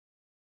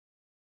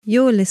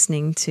You're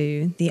listening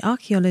to the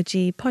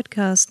Archaeology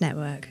Podcast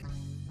Network.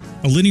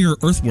 A linear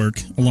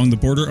earthwork along the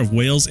border of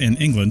Wales and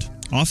England,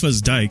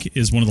 Offa's Dyke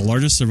is one of the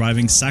largest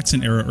surviving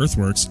Saxon-era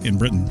earthworks in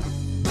Britain.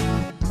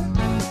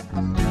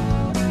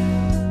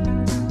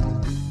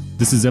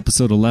 This is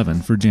episode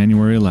 11 for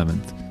January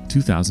 11th,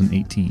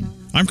 2018.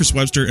 I'm Chris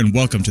Webster, and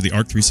welcome to the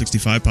ARC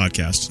 365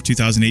 Podcast,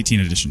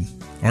 2018 edition.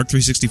 ARC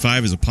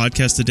 365 is a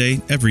podcast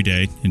today, every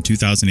day in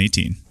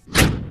 2018.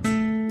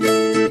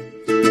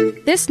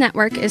 This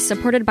network is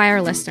supported by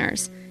our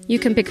listeners. You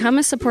can become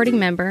a supporting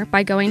member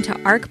by going to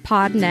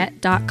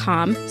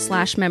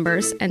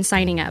arcpodnet.com/members and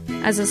signing up.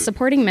 As a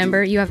supporting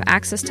member, you have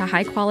access to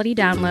high-quality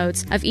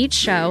downloads of each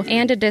show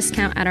and a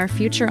discount at our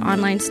future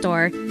online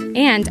store,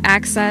 and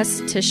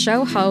access to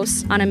show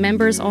hosts on a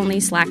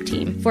members-only Slack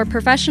team. For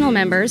professional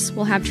members,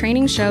 we'll have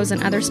training shows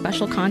and other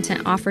special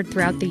content offered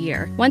throughout the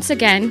year. Once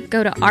again,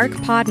 go to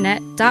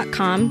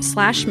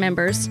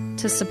arcpodnet.com/members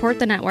to support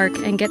the network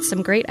and get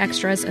some great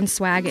extras and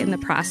swag in the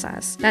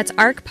process. That's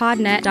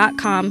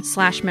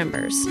arcpodnet.com/members.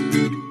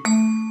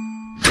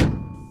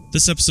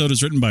 This episode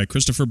is written by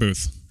Christopher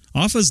Booth.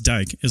 Offa's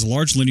Dyke is a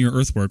large linear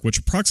earthwork which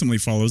approximately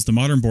follows the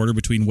modern border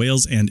between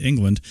Wales and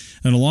England,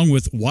 and along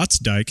with Watts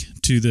Dyke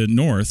to the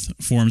north,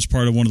 forms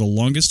part of one of the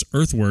longest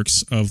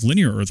earthworks of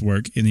linear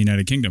earthwork in the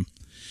United Kingdom.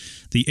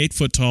 The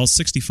 8-foot-tall,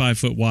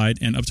 65-foot-wide,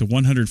 and up to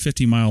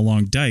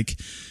 150-mile-long dyke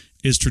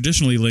is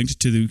traditionally linked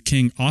to the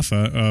King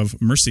Offa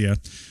of Mercia,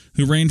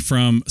 who reigned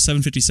from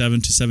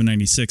 757 to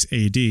 796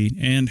 AD,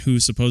 and who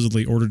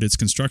supposedly ordered its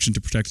construction to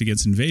protect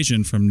against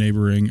invasion from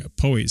neighboring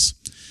Powys.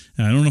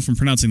 I don't know if I'm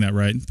pronouncing that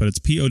right, but it's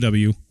Powys.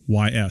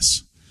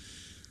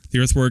 The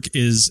earthwork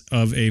is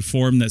of a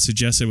form that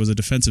suggests it was a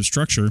defensive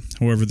structure.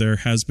 However, there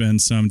has been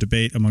some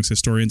debate amongst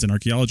historians and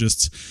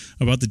archaeologists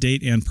about the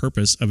date and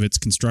purpose of its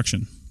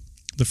construction.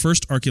 The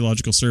first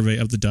archaeological survey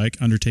of the dyke,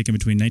 undertaken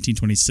between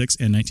 1926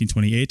 and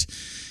 1928,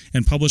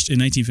 and published in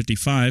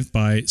 1955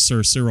 by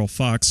Sir Cyril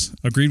Fox,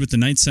 agreed with the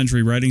 9th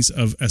century writings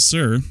of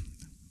Asser.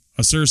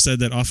 Asser said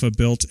that Offa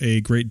built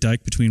a great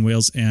dyke between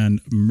Wales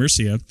and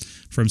Mercia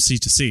from sea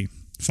to sea.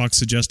 Fox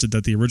suggested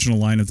that the original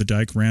line of the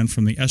dyke ran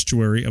from the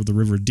estuary of the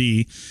River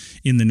Dee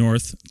in the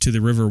north to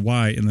the River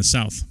Wye in the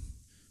south.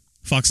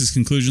 Fox's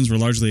conclusions were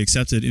largely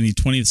accepted in the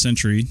 20th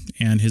century,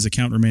 and his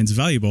account remains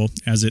valuable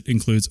as it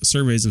includes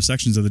surveys of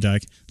sections of the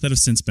dyke that have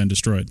since been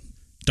destroyed.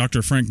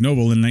 Dr. Frank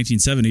Noble in the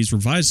 1970s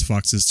revised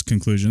Fox's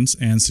conclusions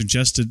and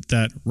suggested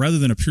that rather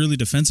than a purely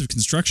defensive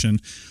construction,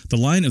 the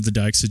line of the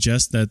dyke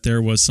suggests that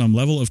there was some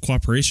level of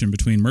cooperation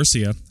between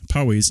Mercia,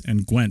 Powys,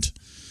 and Gwent,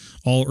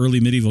 all early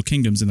medieval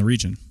kingdoms in the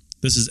region.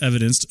 This is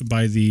evidenced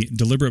by the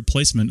deliberate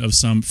placement of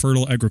some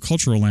fertile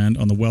agricultural land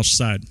on the Welsh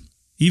side.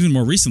 Even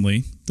more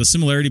recently, the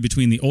similarity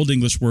between the Old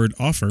English word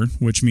offer,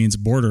 which means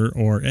border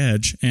or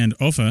edge, and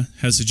Offa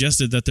has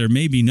suggested that there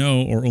may be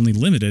no or only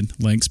limited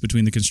links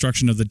between the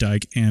construction of the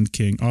dyke and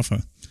King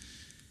Offa.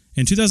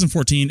 In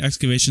 2014,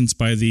 excavations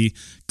by the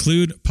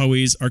Clwyd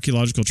Powys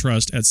Archaeological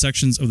Trust at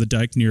sections of the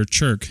dyke near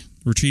Chirk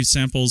retrieved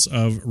samples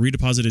of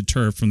redeposited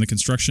turf from the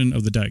construction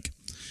of the dyke.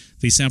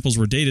 These samples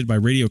were dated by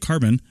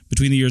radiocarbon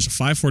between the years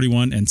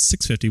 541 and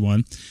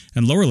 651,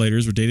 and lower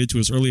laters were dated to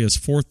as early as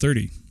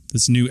 430.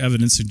 This new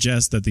evidence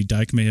suggests that the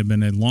dyke may have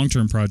been a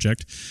long-term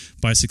project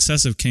by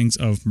successive kings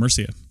of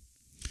Mercia.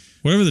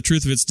 Whatever the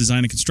truth of its design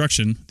and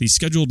construction, the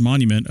scheduled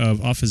monument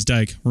of Offa's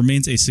Dyke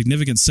remains a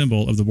significant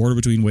symbol of the border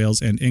between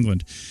Wales and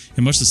England,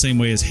 in much the same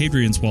way as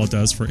Hadrian's Wall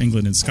does for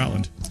England and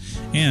Scotland,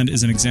 and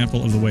is an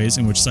example of the ways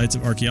in which sites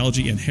of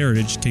archaeology and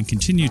heritage can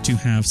continue to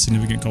have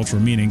significant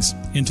cultural meanings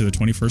into the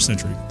 21st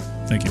century.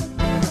 Thank you.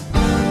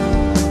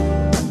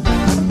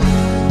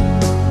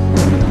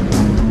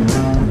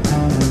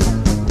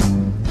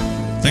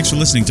 Thanks for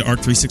listening to ARC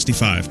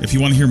 365. If you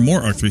want to hear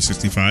more ARC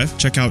 365,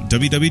 check out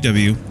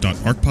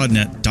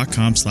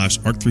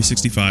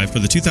www.arcpodnet.com/ARC365 for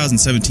the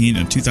 2017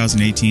 and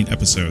 2018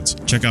 episodes.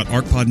 Check out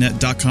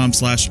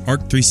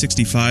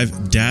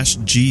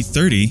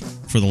arcpodnet.com/ARC365-G30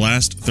 for the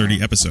last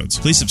 30 episodes.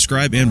 Please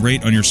subscribe and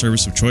rate on your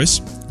service of choice.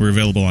 We're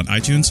available on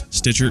iTunes,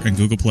 Stitcher, and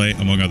Google Play,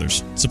 among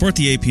others. Support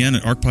the APN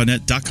at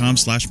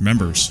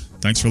arcpodnet.com/members.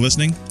 Thanks for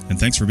listening, and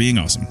thanks for being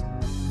awesome.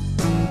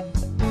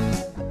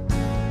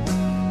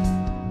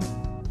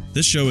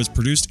 This show is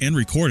produced and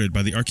recorded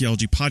by the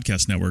Archaeology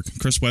Podcast Network,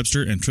 Chris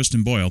Webster and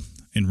Tristan Boyle,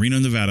 in Reno,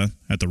 Nevada,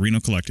 at the Reno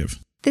Collective.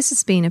 This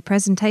has been a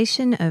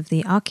presentation of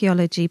the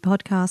Archaeology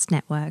Podcast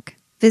Network.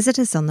 Visit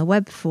us on the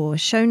web for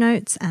show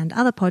notes and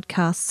other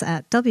podcasts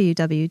at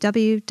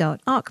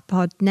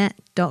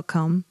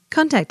www.arcpodnet.com.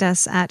 Contact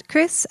us at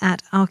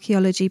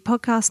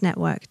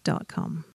chris@archaeologypodcastnetwork.com.